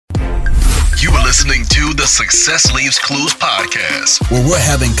You are listening to the Success Leaves Clues podcast, where we're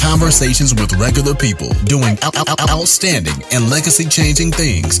having conversations with regular people doing outstanding and legacy-changing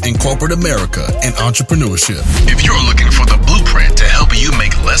things in corporate America and entrepreneurship. If you're looking for the blueprint to help you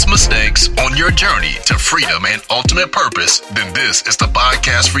make less mistakes on your journey to freedom and ultimate purpose, then this is the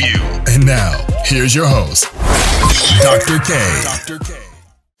podcast for you. And now, here's your host, Dr. K.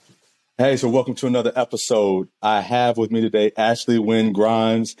 Hey, so welcome to another episode. I have with me today Ashley Wynn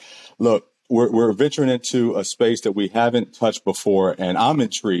Grimes. Look, we're venturing into a space that we haven't touched before, and I'm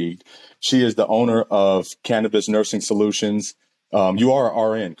intrigued. She is the owner of Cannabis Nursing Solutions. You are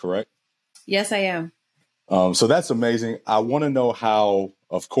an RN, correct? Yes, I am. So that's amazing. I want to know how,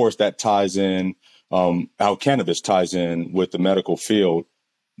 of course, that ties in, how cannabis ties in with the medical field.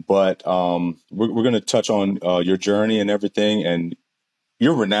 But we're going to touch on your journey and everything. And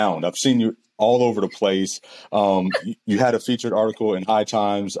you're renowned. I've seen you all over the place. You had a featured article in High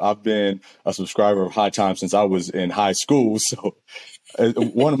Times. I've been a subscriber of High Times since I was in high school. So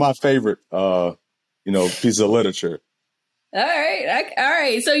one of my favorite, pieces of literature. All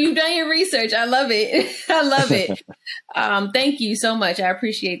right. So you've done your research. I love it. I love it. Thank you so much. I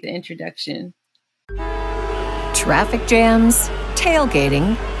appreciate the introduction. Traffic jams,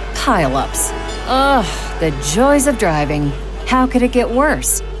 tailgating, pileups. Ugh, the joys of driving. How could it get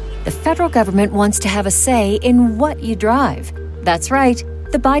worse? The federal government wants to have a say in what you drive. That's right.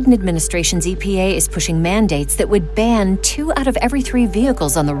 The Biden administration's EPA is pushing mandates that would ban 2 out of every 3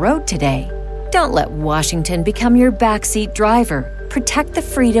 vehicles on the road today. Don't let Washington become your backseat driver. Protect the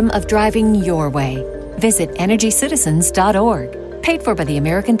freedom of driving your way. Visit EnergyCitizens.org. Paid for by the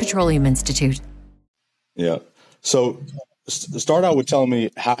American Petroleum Institute. Yeah. So start out with telling me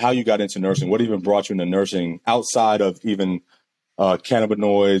how you got into nursing. What even brought you into nursing outside of even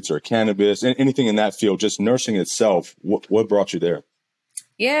cannabinoids or cannabis, anything in that field, just nursing itself? What brought you there?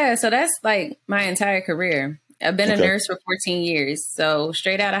 Yeah, so that's like my entire career. I've been a nurse for 14 years. So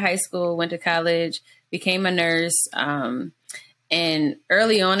straight out of high school, went to college, became a nurse. And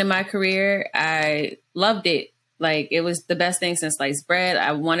early on in my career, I loved it. Like, it was the best thing since sliced bread.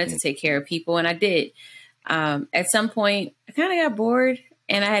 I wanted to take care of people, and I did. At some point, I kind of got bored,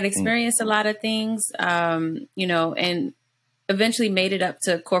 and I had experienced a lot of things, and eventually made it up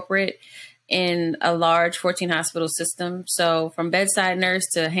to corporate in a large 14 hospital system. So from bedside nurse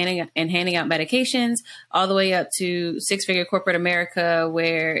to handing out medications, all the way up to 6-figure corporate America,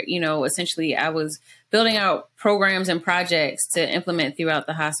 where, essentially I was building out programs and projects to implement throughout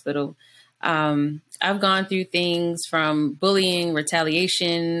the hospital. I've gone through things from bullying,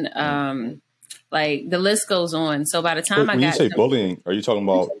 retaliation, like the list goes on. So by the time when you say bullying, are you talking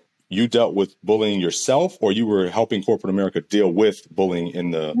about you dealt with bullying yourself, or you were helping corporate America deal with bullying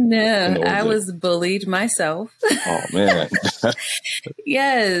in the? No, I was bullied myself. Oh man.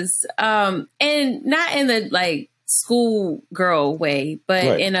 Yes. And not in the school girl way,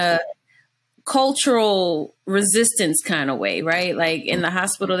 but in a cultural resistance kind of way, right? Like in the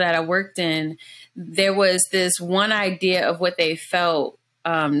hospital that I worked in, there was this one idea of what they felt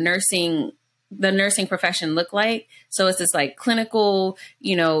the nursing profession looked like. So it's this like clinical,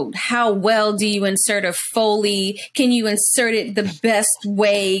 how well do you insert a Foley? Can you insert it the best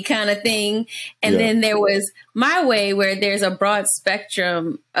way kind of thing? And then there was my way, where there's a broad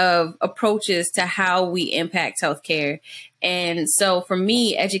spectrum of approaches to how we impact healthcare. And so for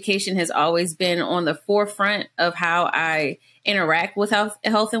me, education has always been on the forefront of how I interact with health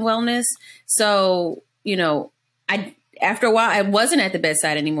and wellness. So, after a while, I wasn't at the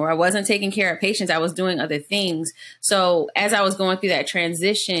bedside anymore. I wasn't taking care of patients. I was doing other things. So as I was going through that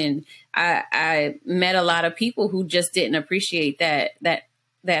transition, I met a lot of people who just didn't appreciate that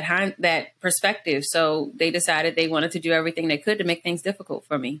perspective. So they decided they wanted to do everything they could to make things difficult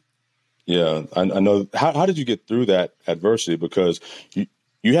for me. Yeah, I know. How did you get through that adversity? Because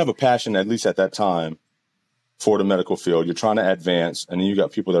you have a passion, at least at that time, for the medical field. You're trying to advance, and then you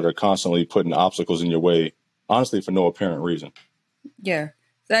got people that are constantly putting obstacles in your way, honestly, for no apparent reason. Yeah,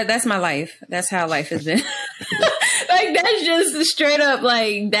 that's my life. That's how life has been. That's just straight up,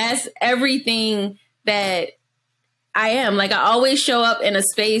 that's everything that I am. I always show up in a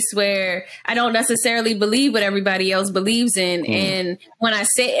space where I don't necessarily believe what everybody else believes in. And when I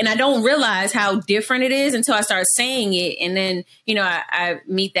say, and I don't realize how different it is until I start saying it. And then, I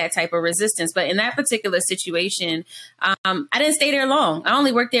meet that type of resistance. But in that particular situation, I didn't stay there long. I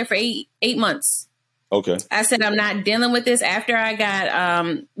only worked there for eight months. Okay. I said, I'm not dealing with this. After I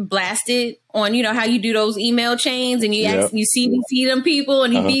got blasted on, how you do those email chains and you CDC them people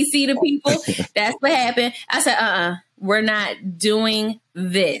and you DC them people. That's what happened. I said, we're not doing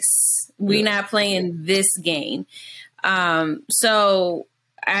this. We're not playing this game. So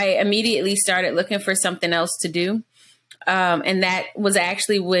I immediately started looking for something else to do. And that was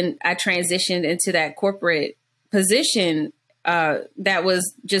actually when I transitioned into that corporate position. That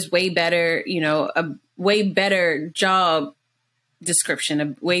was just way better, a way better job description,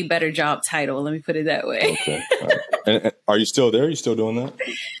 a way better job title. Let me put it that way. Okay. Right. And are you still there? Are you still doing that?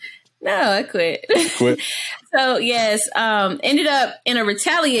 No, I quit. Quit? So yes, ended up in a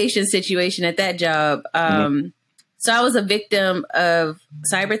retaliation situation at that job. So I was a victim of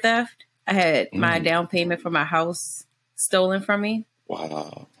cyber theft. I had my down payment for my house stolen from me.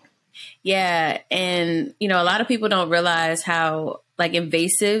 Wow. Yeah. And, a lot of people don't realize how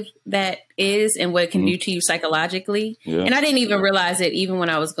invasive that is and what it can do to you psychologically. Yeah. And I didn't even realize it even when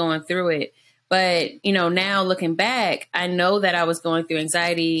I was going through it. But, now looking back, I know that I was going through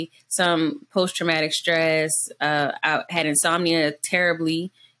anxiety, some post-traumatic stress. I had insomnia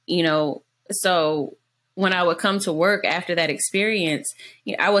terribly, so when I would come to work after that experience,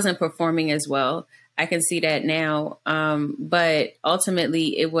 I wasn't performing as well. I can see that now. But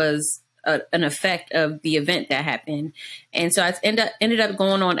ultimately it was an effect of the event that happened. And so I ended up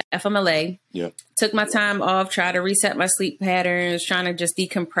going on FMLA, took my time off, tried to reset my sleep patterns, trying to just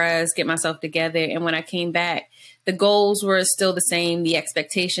decompress, get myself together. And when I came back, the goals were still the same. The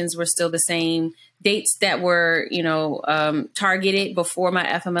expectations were still the same. Dates that were, targeted before my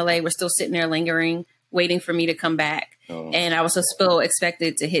FMLA were still sitting there lingering, waiting for me to come back. Oh. And I was still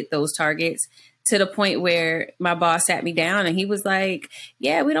expected to hit those targets, to the point where my boss sat me down and he was like,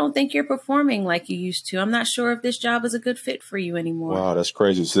 yeah, we don't think you're performing like you used to. I'm not sure if this job is a good fit for you anymore. Wow, that's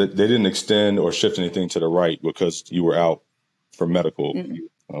crazy. So they didn't extend or shift anything to the right because you were out for medical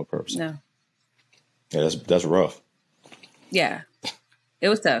purposes. No. Yeah, that's rough. Yeah, it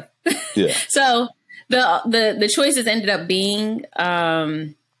was tough. Yeah. So the choices ended up being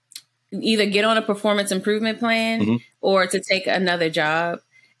either get on a performance improvement plan or to take another job.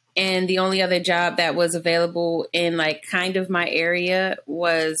 And the only other job that was available in kind of my area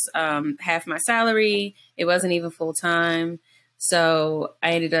was half my salary. It wasn't even full time. So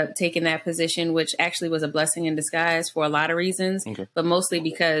I ended up taking that position, which actually was a blessing in disguise for a lot of reasons, but mostly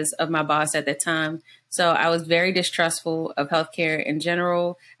because of my boss at that time. So I was very distrustful of healthcare in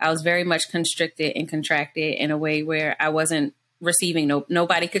general. I was very much constricted and contracted in a way where I wasn't receiving.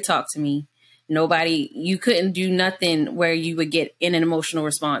 Nobody could talk to me. You couldn't do nothing where you would get in an emotional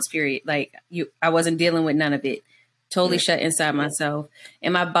response, period. I wasn't dealing with none of it. Totally shut inside myself.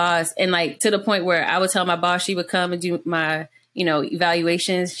 And my boss, and to the point where I would tell my boss, she would come and do my,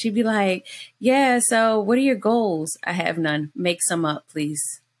 evaluations. She'd be like, yeah, so what are your goals? I have none. Make some up,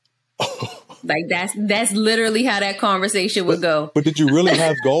 please. That's literally how that conversation would go. But did you really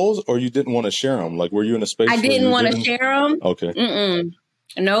have goals, or you didn't want to share them? Were you in a space? I didn't want to share them. Okay.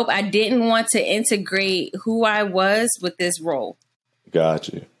 Nope. I didn't want to integrate who I was with this role. Got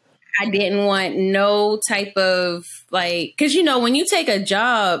you. I didn't want no type of because, when you take a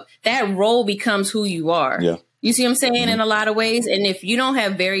job, that role becomes who you are. Yeah. You see what I'm saying? In a lot of ways. And if you don't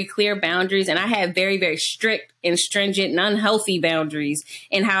have very clear boundaries, and I had very, very strict and stringent and unhealthy boundaries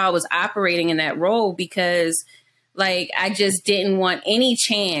in how I was operating in that role, because I just didn't want any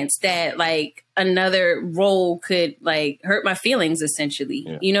chance that another role could hurt my feelings, essentially.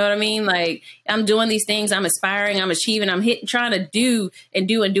 Yeah. You know what I mean? I'm doing these things, I'm aspiring, I'm achieving, I'm trying to do. And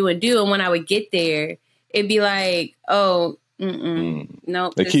when I would get there, it'd be no.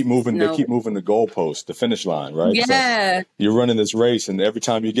 They keep moving. They keep moving the goalpost, the finish line, right? Yeah. So you're running this race, and every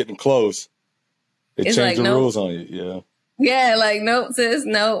time you're getting close, they change the rules on you. Yeah. Yeah. Nope, sis.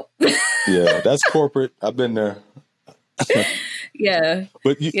 Nope. Yeah. That's corporate. I've been there. Yeah.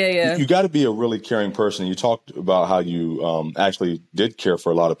 But you got to be a really caring person. You talked about how you actually did care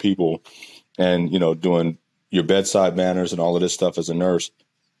for a lot of people and, doing your bedside manners and all of this stuff as a nurse.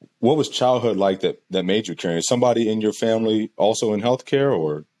 What was childhood like that made you caring? Is somebody in your family also in healthcare,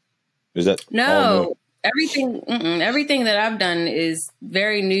 or is that? No, everything that I've done is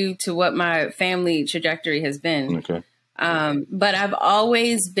very new to what my family trajectory has been. Okay. But I've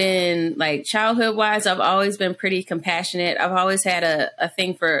always been childhood wise, I've always been pretty compassionate. I've always had a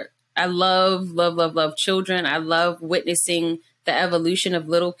thing for, I love children. I love witnessing the evolution of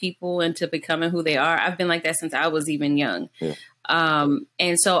little people into becoming who they are. I've been like that since I was even young. Yeah.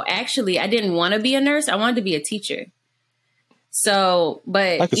 And so actually I didn't want to be a nurse. I wanted to be a teacher. So,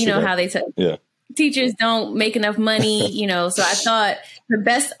 but how they teachers don't make enough money, so I thought the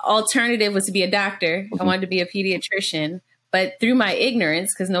best alternative was to be a doctor. I wanted to be a pediatrician, but through my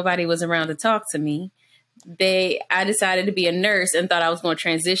ignorance, because nobody was around to talk to me, I decided to be a nurse and thought I was going to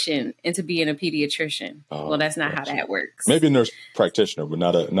transition into being a pediatrician. Well, that's not how that works. Maybe a nurse practitioner, but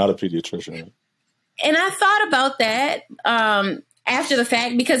not a pediatrician. And I thought about that. after the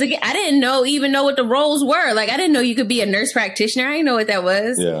fact, because again, I didn't even know what the roles were. Like, I didn't know you could be a nurse practitioner. I didn't know what that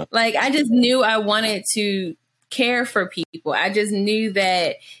was. Yeah. Like, I just knew I wanted to care for people. I just knew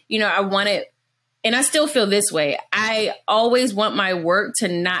that, I wanted, and I still feel this way. I always want my work to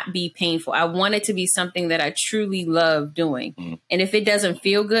not be painful. I want it to be something that I truly love doing. Mm. And if it doesn't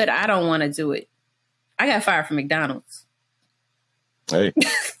feel good, I don't want to do it. I got fired from McDonald's. Hey.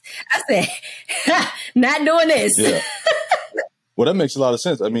 I said, not doing this. Yeah. Well, that makes a lot of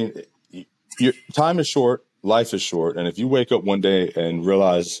sense. I mean, your time is short, life is short. And if you wake up one day and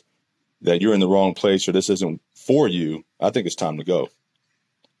realize that you're in the wrong place or this isn't for you, I think it's time to go.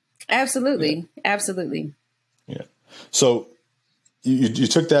 Absolutely. Yeah. Absolutely. Yeah. So you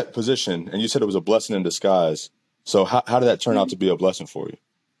took that position and you said it was a blessing in disguise. So how did that turn out to be a blessing for you?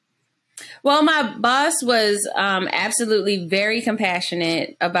 Well, my boss was absolutely very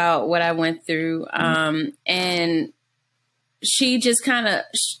compassionate about what I went through. And she just kind of,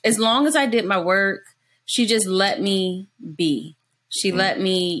 as long as I did my work, she just let me be. She let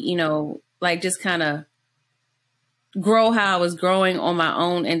me, just kind of grow how I was growing on my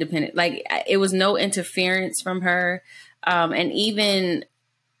own independent. Like, it was no interference from her. And even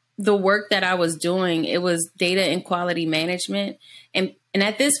the work that I was doing, it was data and quality management. And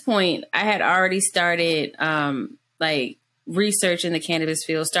at this point, I had already started research in the cannabis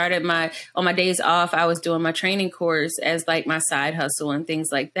field. On my days off, I was doing my training course as like my side hustle and things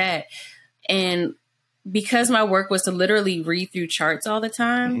like that. And because my work was to literally read through charts all the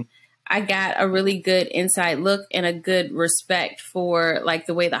time, I got a really good inside look and a good respect for like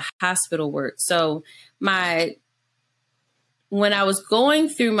the way the hospital worked. So when I was going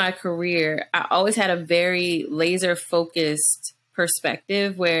through my career, I always had a very laser focused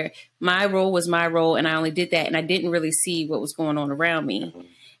perspective where my role was my role and I only did that and I didn't really see what was going on around me.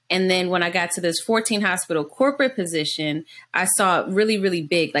 And then when I got to this 14 hospital corporate position, I saw it really, really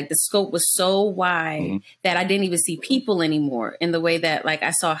big. Like, the scope was so wide that I didn't even see people anymore in the way that like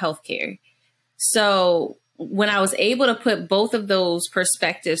I saw healthcare. So when I was able to put both of those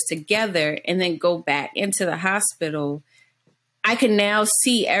perspectives together and then go back into the hospital, I can now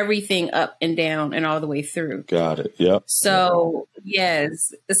see everything up and down and all the way through. Got it. Yep. So,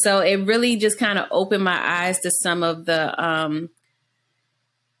 yes. So it really just kind of opened my eyes to some of the,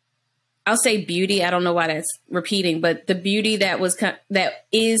 I'll say beauty. I don't know why that's repeating, but the beauty that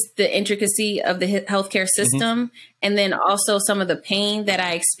is the intricacy of the healthcare system. And then also some of the pain that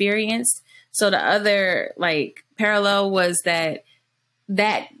I experienced. So the other like parallel was that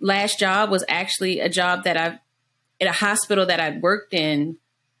last job was actually a job that in a hospital that I'd worked in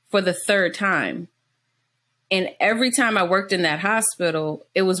for the third time. And every time I worked in that hospital,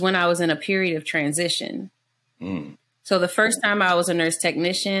 it was when I was in a period of transition. So the first time I was a nurse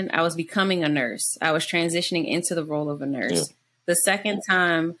technician, I was becoming a nurse. I was transitioning into the role of a nurse. Yeah. The second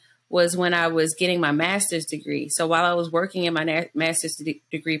time was when I was getting my master's degree. So while I was working in my master's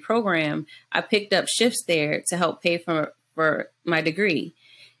degree program, I picked up shifts there to help pay for my degree.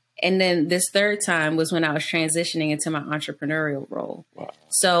 And then this third time was when I was transitioning into my entrepreneurial role. Wow.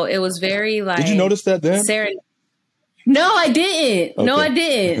 So it was very like... Did you notice that then? No, I didn't. Okay. No, I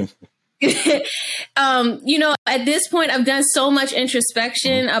didn't. At this point, I've done so much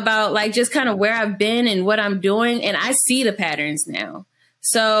introspection about like just kind of where I've been and what I'm doing. And I see the patterns now.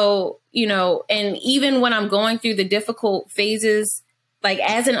 So, and even when I'm going through the difficult phases, like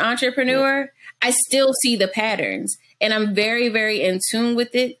as an entrepreneur, I still see the patterns. And I'm very, very in tune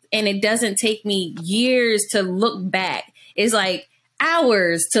with it. And it doesn't take me years to look back. It's like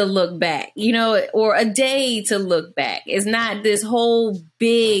hours to look back, or a day to look back. It's not this whole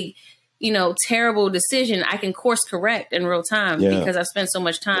big, terrible decision. I can course correct in real time because I've spent so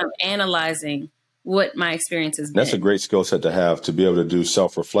much time analyzing what my experience has been. That's a great skill set to have, to be able to do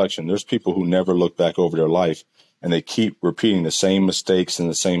self-reflection. There's people who never look back over their life and they keep repeating the same mistakes.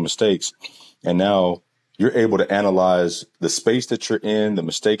 And now you're able to analyze the space that you're in, the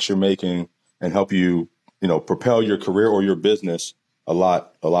mistakes you're making, and help you, propel your career or your business a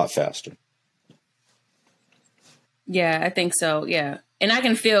lot faster. Yeah, I think so. Yeah. And I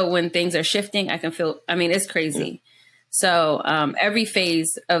can feel when things are shifting. It's crazy. Yeah. So every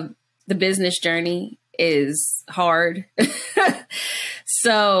phase of the business journey is hard.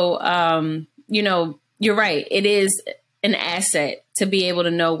 So, you're right. It is an asset to be able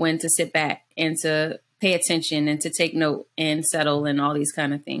to know when to sit back and to pay attention and to take note and settle and all these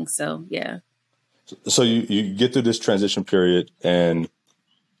kind of things. So, yeah. So you get through this transition period and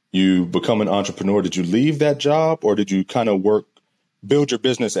you become an entrepreneur. Did you leave that job or did you kind of build your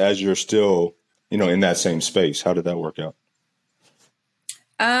business as you're still, in that same space? How did that work out?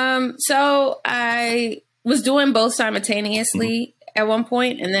 So I was doing both simultaneously at one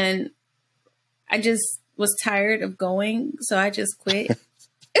point, and then I just was tired of going, so I just quit.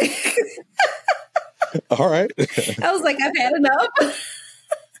 All right. I was like, I've had enough.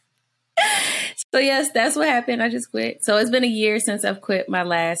 So yes, that's what happened. I just quit. So it's been a year since I've quit my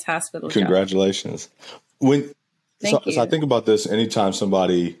last hospital job. Congratulations. So I think about this anytime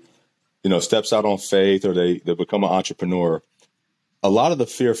somebody, steps out on faith or they become an entrepreneur. A lot of the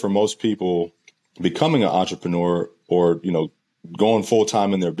fear for most people becoming an entrepreneur or, going full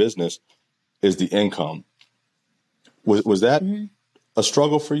time in their business is the income. Was that a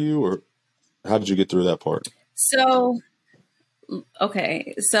struggle for you, or how did you get through that part? So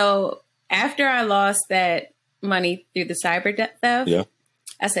after I lost that money through the cyber theft,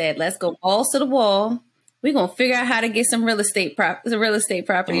 I said, let's go balls to the wall. We're going to figure out how to get some real estate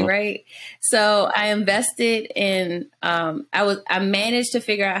property, right? So I invested in, I managed to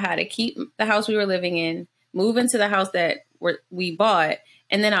figure out how to keep the house we were living in, move into the house that we bought.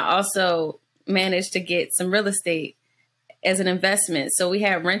 And then I also managed to get some real estate as an investment. So we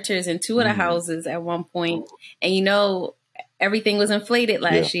had renters in 2 of the houses at one point, and everything was inflated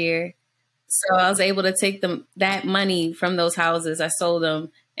last year. So I was able to take that money from those houses. I sold them,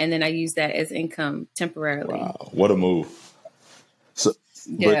 and then I used that as income temporarily. Wow, what a move! So,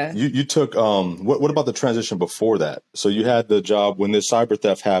 but you took what about the transition before that? So you had the job when this cyber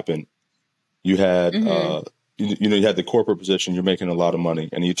theft happened. You had you had the corporate position. You're making a lot of money,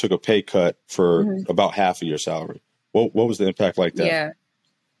 and you took a pay cut for about half of your salary. What was the impact like that?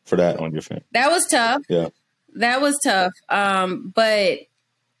 For that on your family? That was tough. Yeah, that was tough. But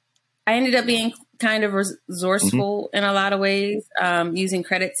I ended up being kind of resourceful in a lot of ways, using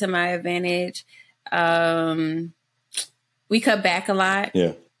credit to my advantage. We cut back a lot.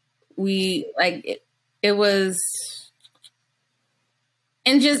 Yeah. We we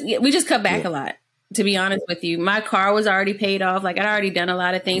just cut back a lot, to be honest with you. My car was already paid off. Like, I'd already done a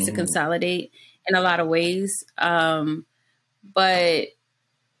lot of things to consolidate in a lot of ways. But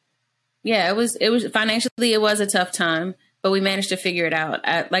yeah, it was financially, it was a tough time. But we managed to figure it out.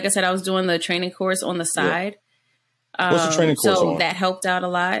 Like I said, I was doing the training course on the side. What's the training course on? That helped out a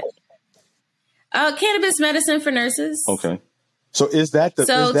lot. Cannabis medicine for nurses. Okay. So is that the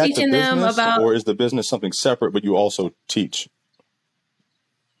teaching business, them about, or is the business something separate, but you also teach?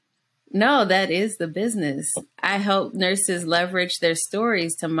 No, that is the business. I help nurses leverage their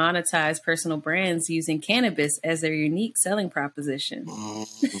stories to monetize personal brands using cannabis as their unique selling proposition.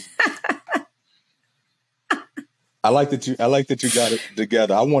 I like that you got it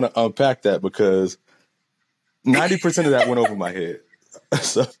together. I want to unpack that because 90% of that went over my head.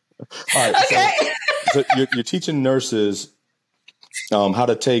 So, all right. Okay. So you're teaching nurses how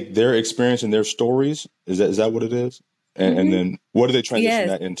to take their experience and their stories. Is that what it is? And then what do they transition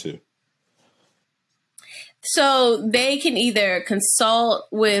that into? So they can either consult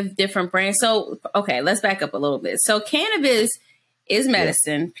with different brands. So, okay, let's back up a little bit. So cannabis is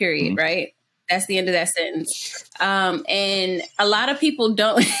medicine, period, right? That's the end of that sentence. And a lot of people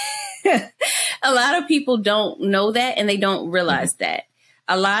don't know that, and they don't realize that.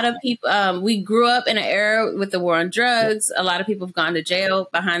 A lot of people, we grew up in an era with the war on drugs. A lot of people have gone to jail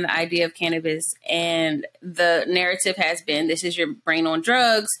behind the idea of cannabis. And the narrative has been, this is your brain on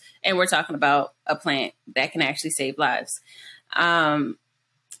drugs. And we're talking about a plant that can actually save lives.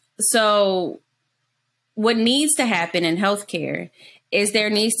 So what needs to happen in healthcare is there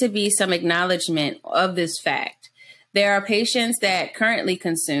needs to be some acknowledgement of this fact. There are patients that currently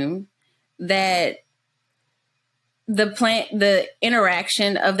consume that the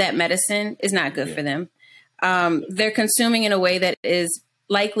interaction of that medicine is not good for them. They're consuming in a way that is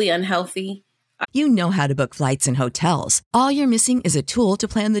likely unhealthy. You know how to book flights and hotels. All you're missing is a tool to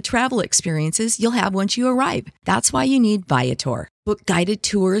plan the travel experiences you'll have once you arrive. That's why you need Viator. Book guided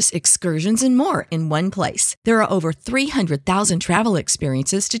tours, excursions, and more in one place. There are over 300,000 travel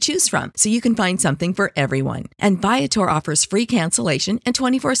experiences to choose from, so you can find something for everyone. And Viator offers free cancellation and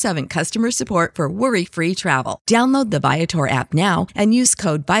 24/7 customer support for worry-free travel. Download the Viator app now and use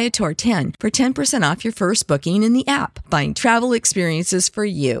code Viator10 for 10% off your first booking in the app. Find travel experiences for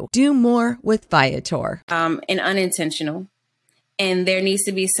you. Do more with Viator. And unintentional. And there needs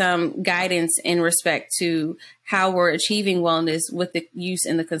to be some guidance in respect to how we're achieving wellness with the use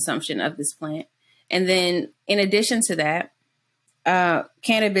and the consumption of this plant. And then in addition to that,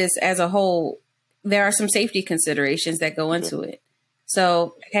 cannabis as a whole, there are some safety considerations that go into it.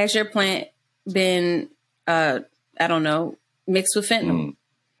 So has your plant been, mixed with fentanyl?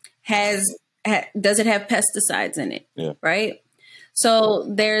 Does it have pesticides in it? Yeah. Right? So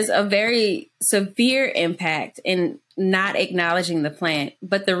there's a very severe impact in not acknowledging the plant.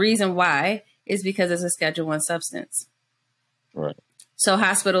 But the reason why is because it's a Schedule I substance. Right. So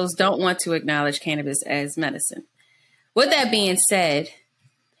hospitals don't want to acknowledge cannabis as medicine. With that being said,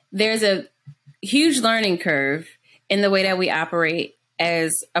 there's a huge learning curve in the way that we operate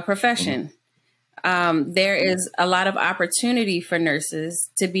as a profession. There is a lot of opportunity for nurses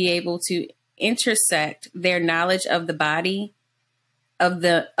to be able to intersect their knowledge of the body, of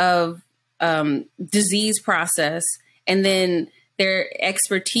disease process, and then their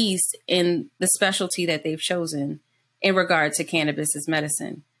expertise in the specialty that they've chosen in regard to cannabis as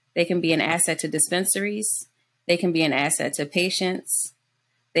medicine. They can be an asset to dispensaries. They can be an asset to patients.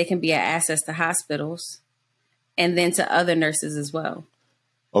 They can be an asset to hospitals, and then to other nurses as well.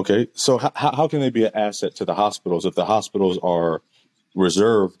 Okay. So how can they be an asset to the hospitals if the hospitals are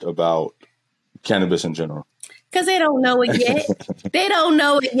reserved about cannabis in general? Because they don't know it yet. They don't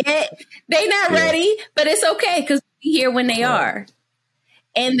know it yet. They're not ready, but it's okay because we're here when they are.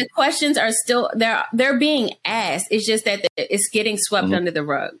 And the questions are still, they're being asked. It's just that it's getting swept under the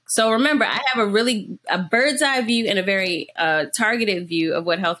rug. So remember, I have a bird's eye view and a very targeted view of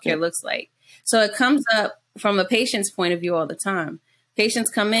what healthcare looks like. So it comes up from a patient's point of view all the time. Patients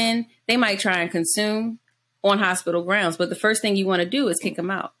come in, they might try and consume on hospital grounds, but the first thing you want to do is kick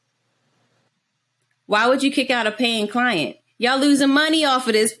them out. Why would you kick out a paying client? Y'all losing money off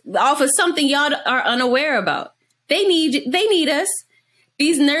of this, off of something y'all are unaware about. They need us.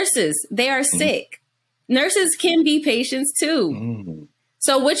 These nurses, they are sick. Nurses can be patients too.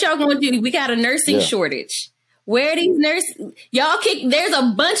 So what y'all going to do? We got a nursing shortage. Where are these nurses? There's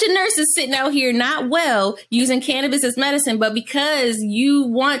a bunch of nurses sitting out here not well using cannabis as medicine, but because you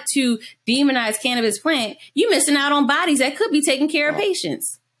want to demonize cannabis plant, you missing out on bodies that could be taking care of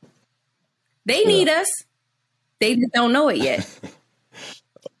patients. They need us. They just don't know it yet.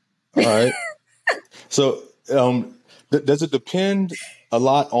 All right. So does it depend a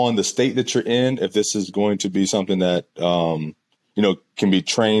lot on the state that you're in if this is going to be something that, can be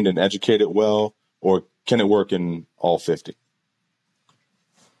trained and educated well, or can it work in all 50?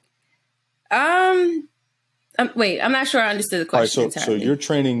 Wait, I'm not sure I understood the question. All right, so you're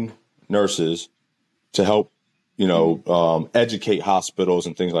training nurses to help, educate hospitals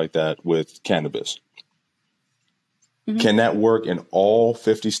and things like that with cannabis. Can that work in all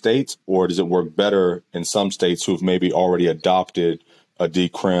 50 states, or does it work better in some states who've maybe already adopted a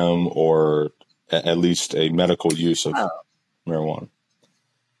decrim or at least a medical use of marijuana?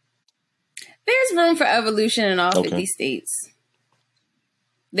 There's room for evolution in all 50 states.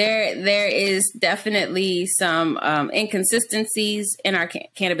 There is definitely some inconsistencies in our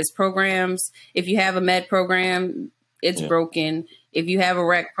cannabis programs. If you have a med program, it's broken. If you have a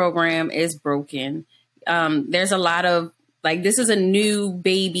rec program, it's broken. There's a lot of, this is a new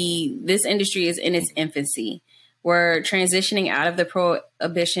baby. This industry is in its infancy. We're transitioning out of the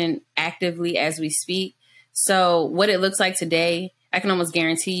prohibition actively as we speak. So what it looks like today, I can almost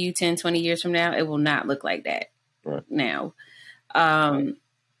guarantee you 10, 20 years from now, it will not look like that now.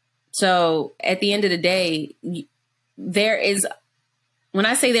 So at the end of the day, when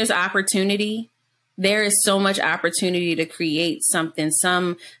I say there's opportunity, there is so much opportunity to create something,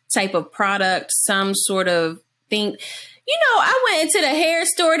 some type of product, some sort of thing. I went into the hair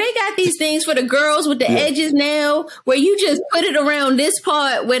store. They got these things for the girls with the edges now, where you just put it around this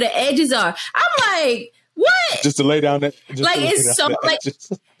part where the edges are. I'm like, what? Just to lay down that. It's so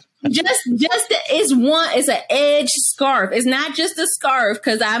it's an edge scarf. It's not just a scarf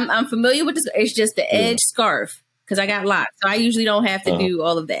because I'm familiar with this. It's just the edge scarf because I got locks, so I usually don't have to do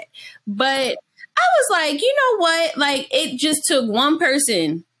all of that. But I was like, you know what? It just took one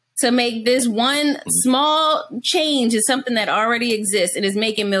person to make this one small change in something that already exists and is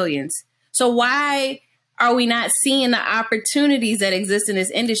making millions. So why are we not seeing the opportunities that exist in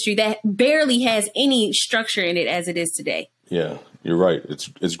this industry that barely has any structure in it as it is today? Yeah, you're right.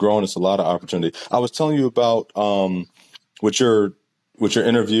 It's growing. It's a lot of opportunity. I was telling you about with your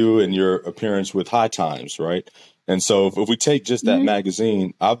interview and your appearance with High Times, right? And so if we take just that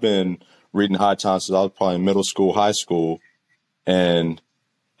magazine, I've been reading High Times since I was probably in middle school, high school. And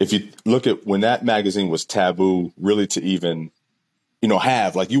if you look at when that magazine was taboo, really to even,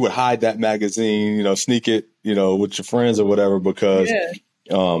 have, you would hide that magazine, sneak it, with your friends or whatever, because, in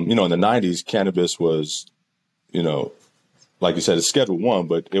the 90s, cannabis was, like you said, it's Schedule I,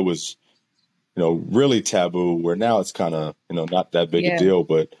 but it was, really taboo, where now it's kind of, not that big a deal.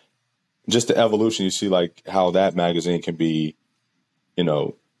 But just the evolution, you see how that magazine can be,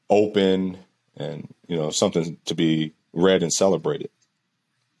 open and, something to be read and celebrated.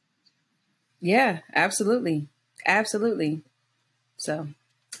 Yeah, absolutely. Absolutely. So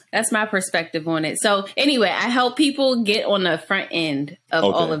that's my perspective on it. So anyway, I help people get on the front end of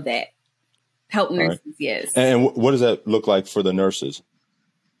all of that. help nurses. Right. Yes. And what does that look like for the nurses?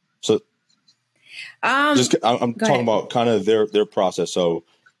 So I'm talking about kind of their process. So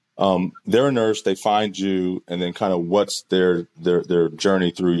they're a nurse, they find you, and then kind of what's their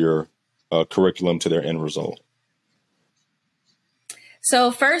journey through your curriculum to their end result.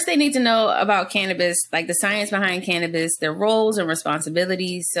 So first they need to know about cannabis, like the science behind cannabis, their roles and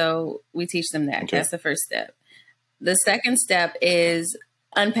responsibilities. So we teach them that. Okay. That's the first step. The second step is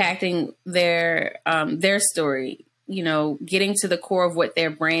unpacking their story, you know, getting to the core of what their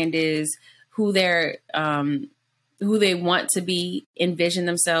brand is, who they want to be, envision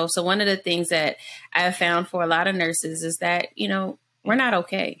themselves. So one of the things that I have found for a lot of nurses is that, you know, we're not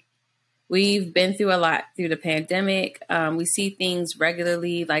okay. We've been through a lot through the pandemic. We see things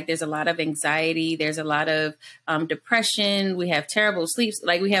regularly, like there's a lot of anxiety. There's a lot of depression. We have terrible sleeps.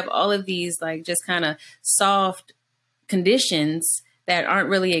 Like we have all of these like just kind of soft conditions that aren't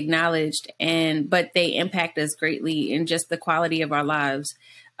really acknowledged, but they impact us greatly in just the quality of our lives.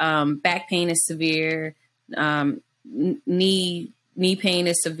 Back pain is severe. Knee pain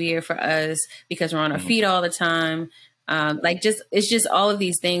is severe for us because we're on our feet all the time. It's just all of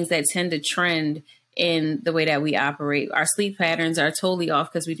these things that tend to trend in the way that we operate. Our sleep patterns are totally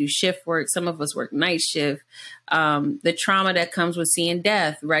off because we do shift work. Some of us work night shift. The trauma that comes with seeing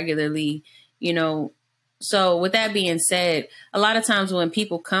death regularly, you know. So with that being said, a lot of times when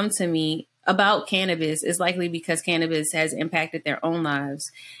people come to me about cannabis, it's likely because cannabis has impacted their own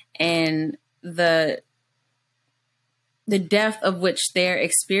lives, and the depth of which their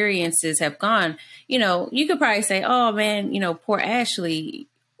experiences have gone. You know, you could probably say, oh man, you know, poor Ashley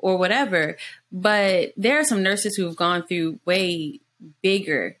or whatever. But there are some nurses who have gone through way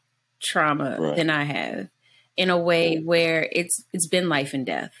bigger trauma than I have, in a way where it's been life and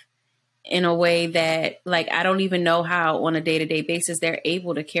death, in a way that like, I don't even know how on a day-to-day basis they're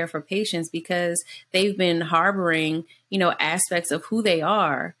able to care for patients because they've been harboring, you know, aspects of who they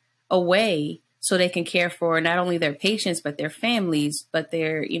are away so they can care for not only their patients, but their families, but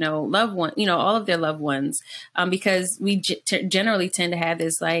their, you know, loved one, you know, all of their loved ones. Because we generally tend to have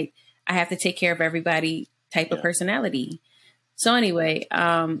this, like, I have to take care of everybody type of personality. So anyway,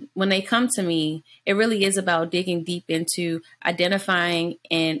 when they come to me, it really is about digging deep into identifying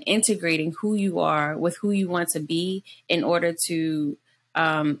and integrating who you are with who you want to be in order to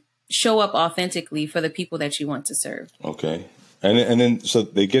show up authentically for the people that you want to serve. Okay. And then so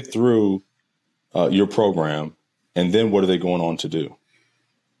they get through your program, and then what are they going on to do?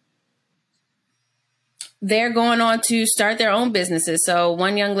 They're going on to start their own businesses. So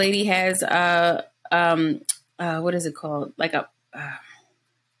one young lady has what is it called? Like I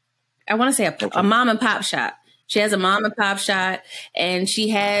want to say a mom and pop shop. She has a mom and pop shop, and she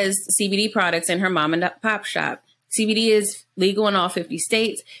has CBD products in her mom and pop shop. CBD is legal in all 50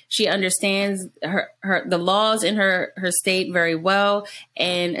 states. She understands the laws in her state very well,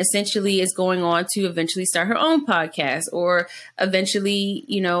 and essentially is going on to eventually start her own podcast, or eventually,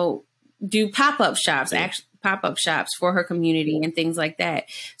 you know, do pop-up shops, pop-up shops for her community and things like that.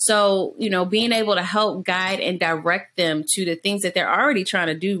 So, you know, being able to help guide and direct them to the things that they're already trying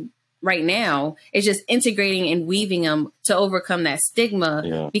to do right now is just integrating and weaving them to overcome that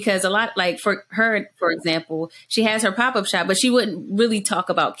stigma. Because a lot, like for her, for example, she has her pop-up shop, but she wouldn't really talk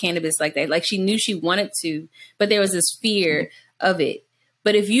about cannabis like that. Like she knew she wanted to, but there was this fear of it.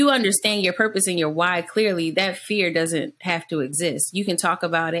 But if you understand your purpose and your why clearly, that fear doesn't have to exist. You can talk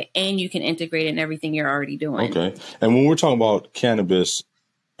about it and you can integrate it in everything you're already doing. Okay. And when we're talking about cannabis,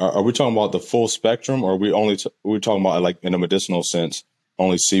 are we talking about the full spectrum, or are we only we're talking about, like, in a medicinal sense,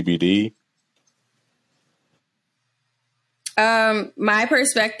 only CBD? My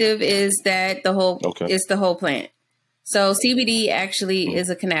perspective is that it's the whole plant. So CBD actually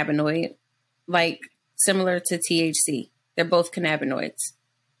is a cannabinoid, like similar to THC. They're both cannabinoids.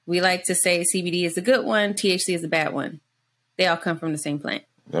 We like to say CBD is the good one, THC is the bad one. They all come from the same plant.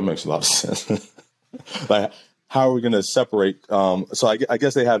 That makes a lot of sense. Like, how are we going to separate? So I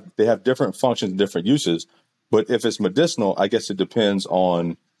guess they have different functions, different uses. But if it's medicinal, I guess it depends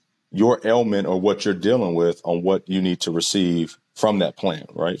on your ailment or what you're dealing with, on what you need to receive from that plant,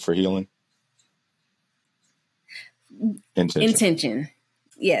 right, for healing? Intention.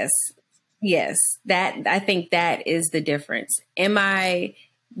 Yes. That, I think that is the difference. Am I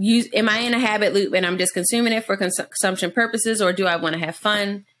in a habit loop and I'm just consuming it for consumption purposes, or do I want to have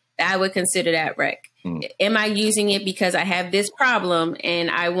fun? I would consider that rec. Am I using it because I have this problem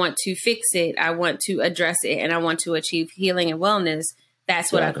and I want to fix it, I want to address it, and I want to achieve healing and wellness?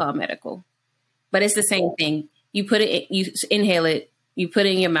 That's what I call medical. But it's the same thing. You put it, you inhale it, you put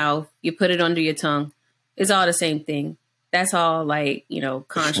it in your mouth, you put it under your tongue. It's all the same thing. that's all like,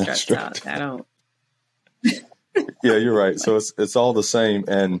 construct talk. I don't. Yeah, you're right. So it's all the same.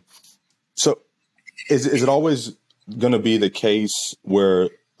 And so is it always going to be the case where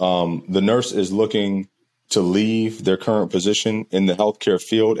the nurse is looking to leave their current position in the healthcare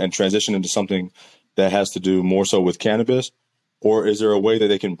field and transition into something that has to do more so with cannabis? Or is there a way that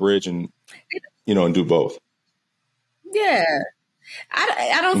they can bridge and do both? Yeah,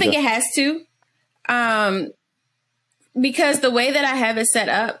 I don't think it has to. Because the way that I have it set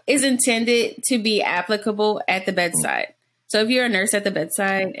up is intended to be applicable at the bedside. So if you're a nurse at the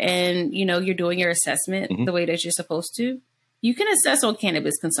bedside and, you're doing your assessment the way that you're supposed to, you can assess on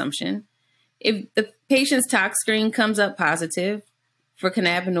cannabis consumption. If the patient's tox screen comes up positive for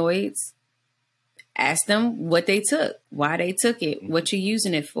cannabinoids, ask them what they took, why they took it, what you're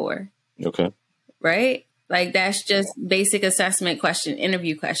using it for. Okay. Right? Like that's just basic assessment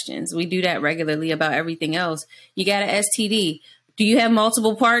interview questions. We do that regularly about everything else. You got an STD. Do you have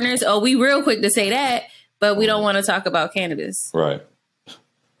multiple partners? Oh, we real quick to say that, but we don't want to talk about cannabis. Right.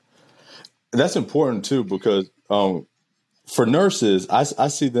 That's important too, because for nurses, I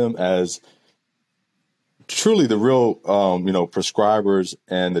see them as truly the real, prescribers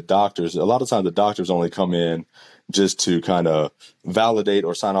and the doctors. A lot of times the doctors only come in just to kind of validate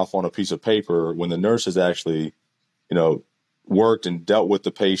or sign off on a piece of paper when the nurse has actually, worked and dealt with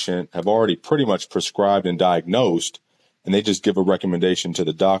the patient, have already pretty much prescribed and diagnosed, and they just give a recommendation to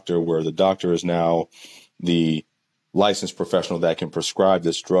the doctor where the doctor is now the licensed professional that can prescribe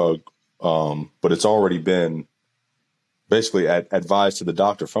this drug. But it's already been basically advised to the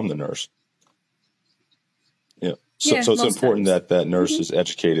doctor from the nurse. So it's important that nurse is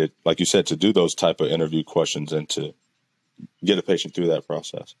educated, like you said, to do those type of interview questions and to get a patient through that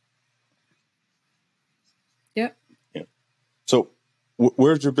process. Yep. Yeah. So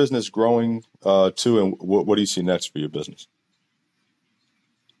where's your business growing to, and what do you see next for your business?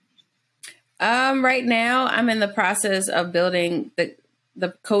 Right now, I'm in the process of building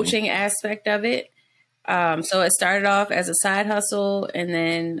the coaching aspect of it. So it started off as a side hustle, and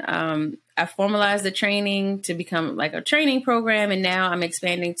then I formalized the training to become like a training program. And now I'm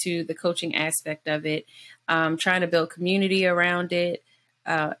expanding to the coaching aspect of it, trying to build community around it.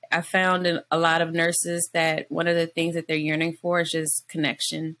 I found in a lot of nurses that one of the things that they're yearning for is just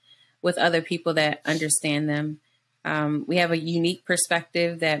connection with other people that understand them. We have a unique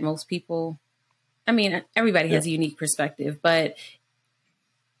perspective that most people, everybody has a unique perspective, but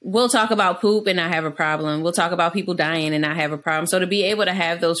we'll talk about poop and not have a problem. We'll talk about people dying and not have a problem. So to be able to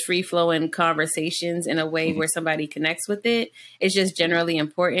have those free flowing conversations in a way where somebody connects with it is just generally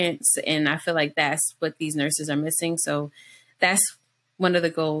important. And I feel like that's what these nurses are missing. So that's one of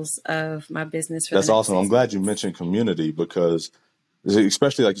the goals of my business. That's awesome. I'm glad you mentioned community, because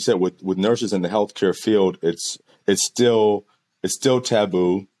especially like you said, with nurses in the healthcare field, it's still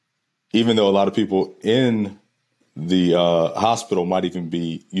taboo, even though a lot of people in the hospital might even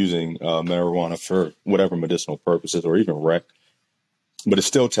be using marijuana for whatever medicinal purposes or even rec, but it's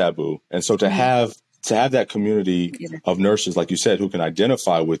still taboo. And so to have that community of nurses, like you said, who can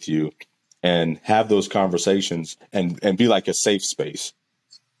identify with you and have those conversations and be like a safe space,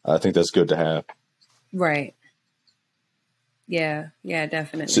 I think that's good to have. Right. Yeah,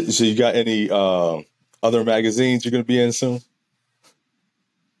 definitely. So you got any other magazines you're going to be in soon?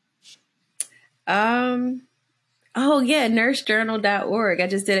 Oh yeah, nursejournal.org. I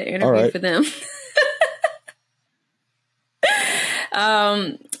just did an interview for them.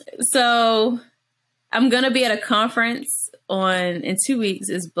 So I'm going to be at a conference in 2 weeks.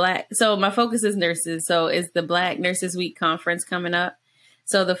 So my focus is nurses. So it's the Black Nurses Week conference coming up.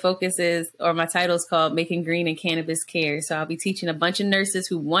 So the focus my title is called Making Green in Cannabis Care. So I'll be teaching a bunch of nurses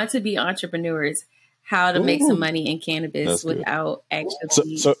who want to be entrepreneurs how to make some money in cannabis without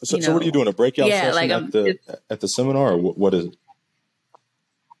actually. So what are you doing? A breakout session at the seminar, or what is it?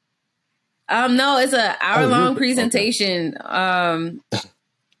 No, it's an hour-long presentation. Okay.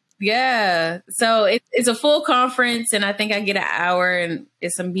 Yeah, so it's a full conference, and I think I get an hour, and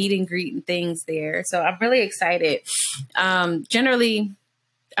it's some meet and greet and things there. So I'm really excited. Generally,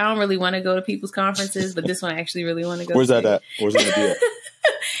 I don't really want to go to people's conferences, but this one I actually really want to go. Where's that at? Where's it going to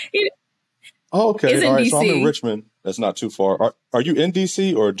be at? Oh, okay. It's in all right. DC. So I'm in Richmond. That's not too far. Are you in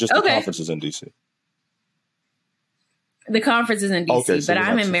DC, or just the conference is in DC? The conference is in DC, okay, so but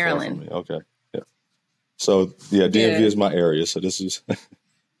I'm in Maryland. Okay. Yeah. So DMV is my area. So this is,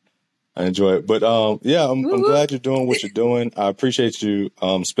 I enjoy it. But I'm glad you're doing what you're doing. I appreciate you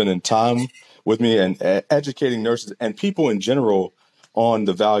spending time with me and educating nurses and people in general on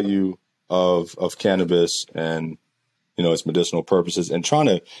the value of cannabis and its medicinal purposes, and trying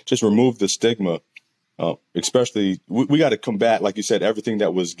to just remove the stigma Especially, we got to combat, like you said, everything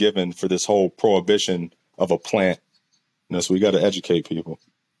that was given for this whole prohibition of a plant. So we got to educate people.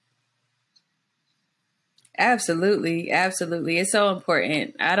 Absolutely. Absolutely. It's so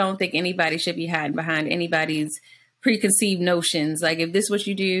important. I don't think anybody should be hiding behind anybody's preconceived notions. Like, if this is what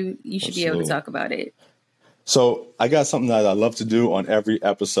you do, you should be able to talk about it. So I got something that I love to do on every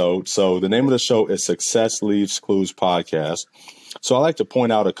episode. So the name of the show is Success Leaves Clues Podcast. So I like to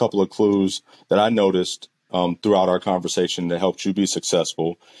point out a couple of clues that I noticed throughout our conversation that helped you be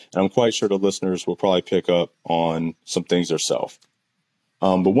successful. And I'm quite sure the listeners will probably pick up on some things themselves.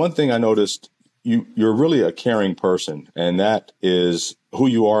 But one thing I noticed, you're really a caring person, and that is who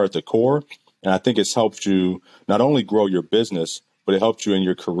you are at the core. And I think it's helped you not only grow your business, but it helped you in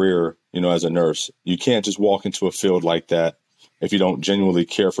your career, as a nurse. You can't just walk into a field like that if you don't genuinely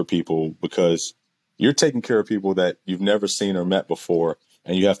care for people, because you're taking care of people that you've never seen or met before,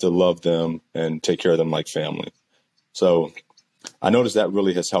 and you have to love them and take care of them like family. So I noticed that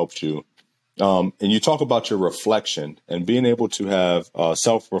really has helped you. And you talk about your reflection and being able to have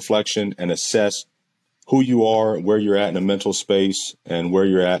self-reflection and assess who you are, where you're at in a mental space, and where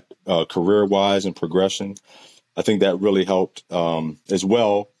you're at career-wise and progression. I think that really helped as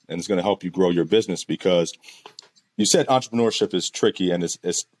well, and it's going to help you grow your business, because you said entrepreneurship is tricky and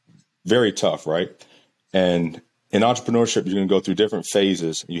it's very tough, right? And in entrepreneurship, you're going to go through different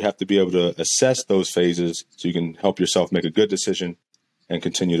phases. You have to be able to assess those phases so you can help yourself make a good decision and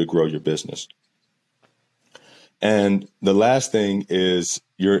continue to grow your business. And the last thing is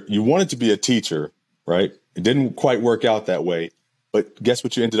you wanted to be a teacher, right? It didn't quite work out that way, but guess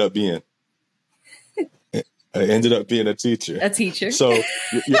what you ended up being? I ended up being a teacher. A teacher. So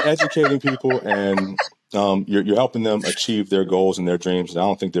you're educating people, and you're helping them achieve their goals and their dreams. And I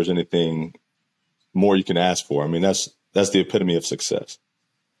don't think there's anything more you can ask for. I mean, that's the epitome of success.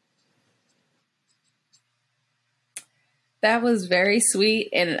 That was very sweet.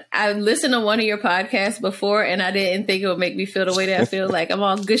 And I listened to one of your podcasts before, and I didn't think it would make me feel the way that I feel. Like I'm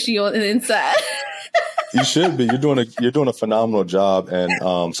all gushy on the inside. You should be. You're doing a phenomenal job.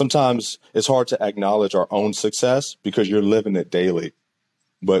 And sometimes it's hard to acknowledge our own success because you're living it daily.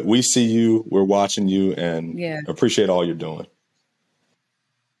 But we see you, we're watching you, and appreciate all you're doing.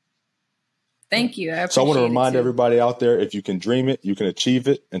 Thank you. So I want to remind everybody out there, if you can dream it, you can achieve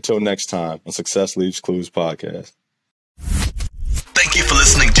it. Until next time on Success Leaves Clues podcast. Thank you for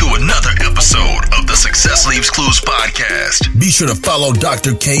listening to another episode of the Success Leaves Clues podcast. Be sure to follow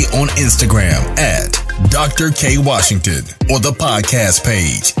Dr. K on Instagram at Dr. K Washington, or the podcast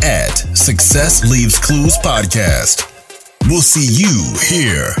page at Success Leaves Clues Podcast. We'll see you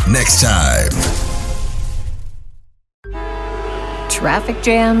here next time. Traffic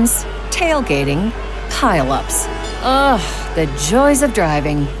jams, tailgating, pileups. Ugh, the joys of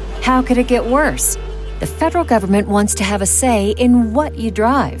driving. How could it get worse? The federal government wants to have a say in what you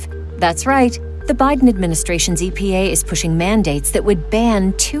drive. That's right. The Biden administration's EPA is pushing mandates that would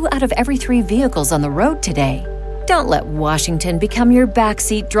ban 2 out of every 3 vehicles on the road today. Don't let Washington become your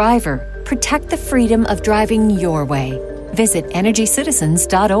backseat driver. Protect the freedom of driving your way. Visit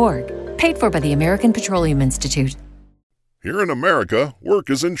EnergyCitizens.org. Paid for by the American Petroleum Institute. Here in America, work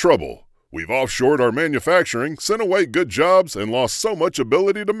is in trouble. We've offshored our manufacturing, sent away good jobs, and lost so much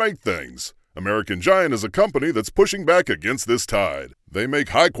ability to make things. American Giant is a company that's pushing back against this tide. They make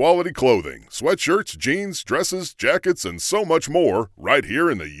high-quality clothing, sweatshirts, jeans, dresses, jackets, and so much more right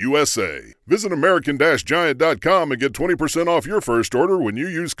here in the USA. Visit American-Giant.com and get 20% off your first order when you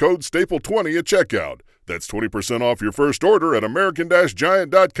use code STAPLE20 at checkout. That's 20% off your first order at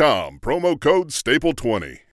American-Giant.com, promo code STAPLE20.